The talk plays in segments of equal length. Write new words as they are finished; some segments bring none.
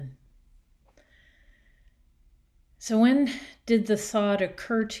So, when did the thought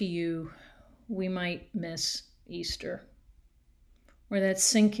occur to you we might miss Easter? Or that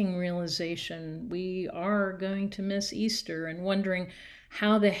sinking realization we are going to miss Easter, and wondering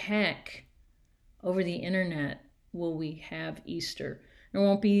how the heck over the internet will we have Easter? There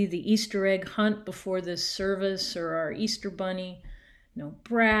won't be the Easter egg hunt before this service or our Easter bunny. No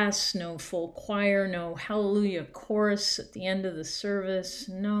brass, no full choir, no hallelujah chorus at the end of the service,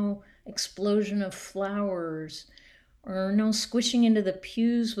 no explosion of flowers, or no squishing into the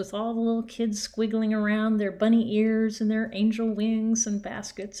pews with all the little kids squiggling around their bunny ears and their angel wings and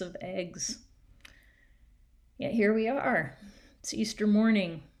baskets of eggs. Yet here we are. It's Easter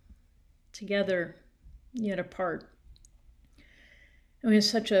morning, together, yet apart. And we have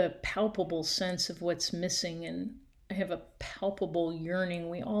such a palpable sense of what's missing, and I have a palpable yearning,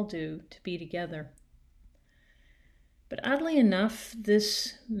 we all do, to be together. But oddly enough,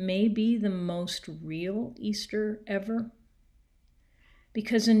 this may be the most real Easter ever.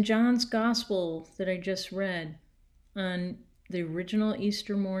 Because in John's Gospel that I just read, on the original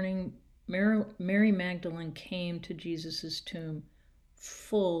Easter morning, Mary Magdalene came to Jesus' tomb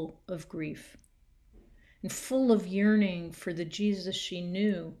full of grief and full of yearning for the Jesus she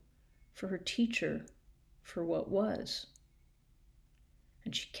knew, for her teacher, for what was.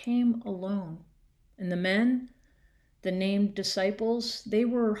 And she came alone. And the men, the named disciples, they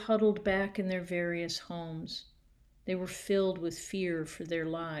were huddled back in their various homes. They were filled with fear for their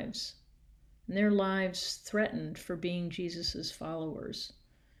lives, and their lives threatened for being Jesus' followers.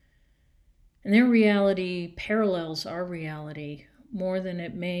 And their reality parallels our reality more than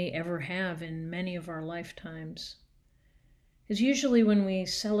it may ever have in many of our lifetimes. Because usually when we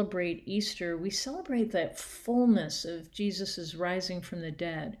celebrate Easter, we celebrate that fullness of Jesus' rising from the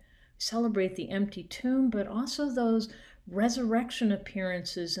dead. We celebrate the empty tomb, but also those resurrection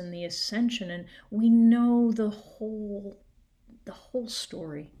appearances and the ascension, and we know the whole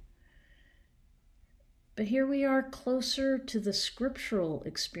story. But here we are closer to the scriptural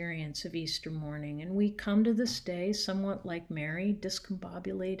experience of Easter morning, and we come to this day somewhat like Mary,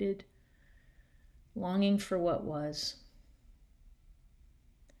 discombobulated, longing for what was.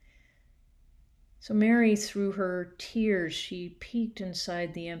 So Mary, through her tears, she peeked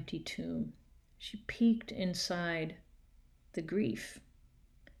inside the empty tomb. She peeked inside the grief.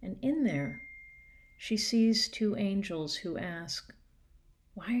 And in there, she sees two angels who ask,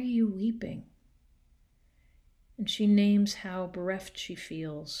 "Why are you weeping?" And she names how bereft she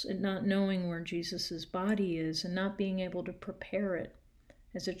feels at not knowing where Jesus' body is and not being able to prepare it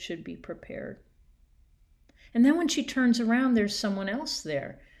as it should be prepared. And then when she turns around, there's someone else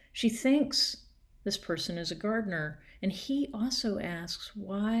there. She thinks this person is a gardener, and he also asks,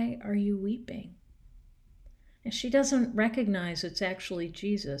 "Why are you weeping?" And she doesn't recognize it's actually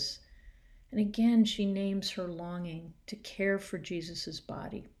Jesus. And again, she names her longing to care for Jesus'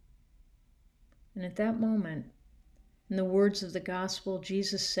 body. And at that moment, in the words of the gospel,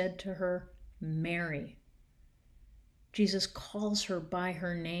 Jesus said to her, "Mary." Jesus calls her by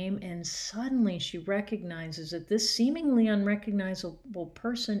her name, and suddenly she recognizes that this seemingly unrecognizable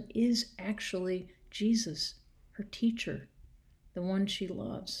person is actually Jesus, her teacher, the one she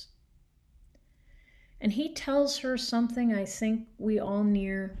loves. And he tells her something I think we all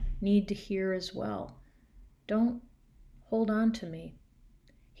need to hear as well. Don't hold on to me.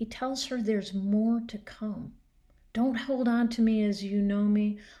 He tells her there's more to come. Don't hold on to me as you know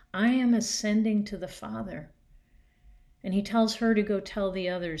me. I am ascending to the Father. And he tells her to go tell the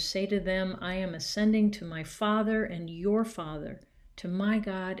others, say to them, "I am ascending to my Father and your Father, to my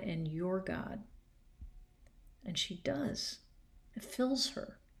God and your God." And she does. It fills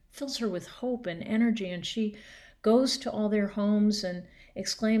her with hope and energy. And she goes to all their homes and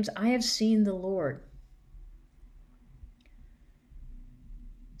exclaims, "I have seen the Lord."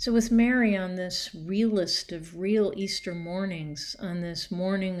 So with Mary on this realest of real Easter mornings, on this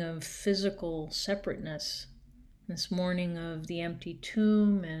morning of physical separateness, this morning of the empty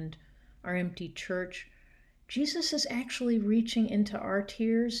tomb and our empty church, Jesus is actually reaching into our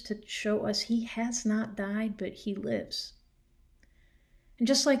tears to show us he has not died, but he lives. And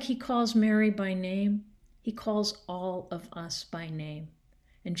just like he calls Mary by name, he calls all of us by name.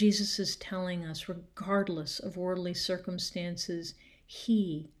 And Jesus is telling us, regardless of worldly circumstances,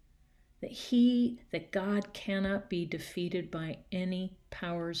 that God cannot be defeated by any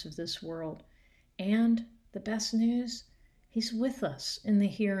powers of this world. And the best news, he's with us in the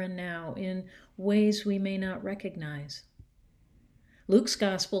here and now in ways we may not recognize. Luke's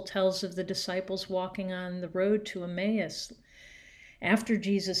gospel tells of the disciples walking on the road to Emmaus after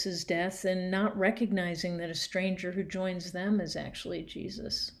Jesus' death and not recognizing that a stranger who joins them is actually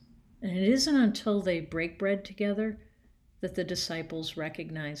Jesus. And it isn't until they break bread together that the disciples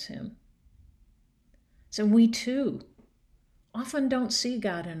recognize him. So we too often don't see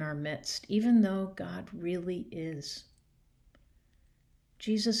God in our midst, even though God really is.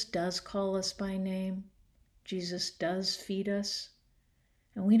 Jesus does call us by name. Jesus does feed us.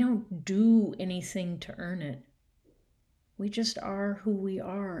 And we don't do anything to earn it. We just are who we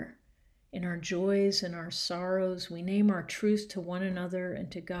are. In our joys and our sorrows, we name our truth to one another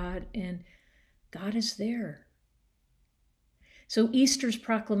and to God, and God is there. So Easter's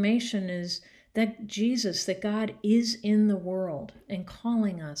proclamation is that that God is in the world and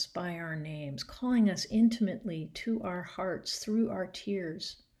calling us by our names, calling us intimately to our hearts through our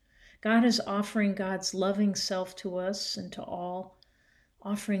tears. God is offering God's loving self to us and to all,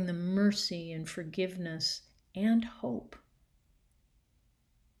 offering the mercy and forgiveness and hope.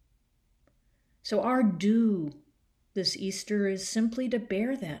 So our due this Easter is simply to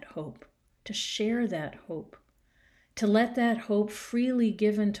bear that hope, to share that hope, to let that hope freely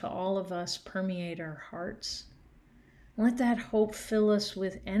given to all of us permeate our hearts. Let that hope fill us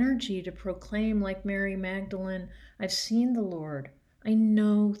with energy to proclaim, like Mary Magdalene, I've seen the Lord. I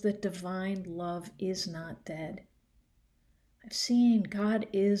know that divine love is not dead. I've seen God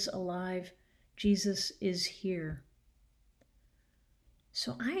is alive. Jesus is here.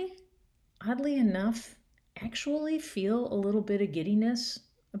 So I, oddly enough, actually feel a little bit of giddiness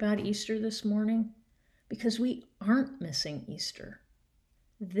about Easter this morning because we aren't missing Easter.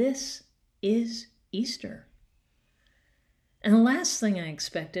 This is Easter. And the last thing I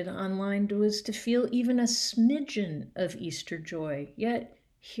expected online was to feel even a smidgen of Easter joy, yet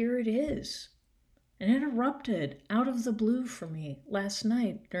here it is. And it erupted out of the blue for me last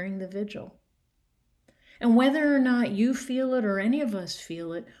night during the vigil. And whether or not you feel it or any of us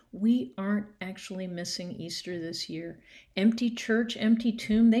feel it, we aren't actually missing Easter this year. Empty church, empty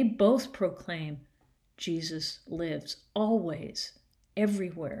tomb, they both proclaim Jesus lives always,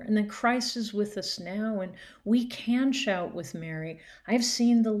 everywhere. And that Christ is with us now, and we can shout with Mary, I've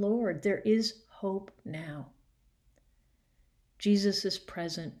seen the Lord. There is hope now. Jesus is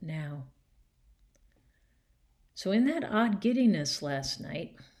present now. So in that odd giddiness last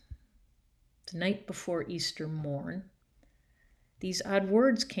night, the night before Easter morn, these odd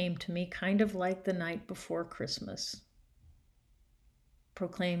words came to me kind of like the night before Christmas,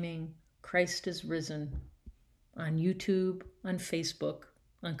 proclaiming Christ is risen on YouTube, on Facebook,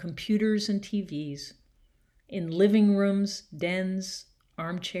 on computers and TVs, in living rooms, dens,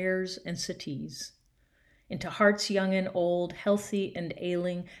 armchairs, and settees. Into hearts young and old, healthy and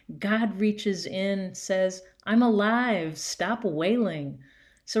ailing, God reaches in and says, I'm alive, stop wailing.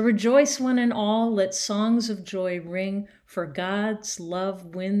 So rejoice one and all, let songs of joy ring, for God's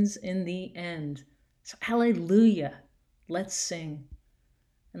love wins in the end. So hallelujah, let's sing.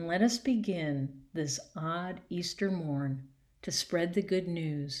 And let us begin this odd Easter morn to spread the good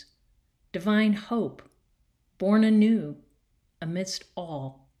news, divine hope, born anew amidst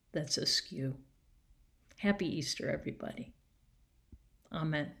all that's askew. Happy Easter, everybody.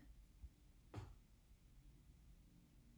 Amen.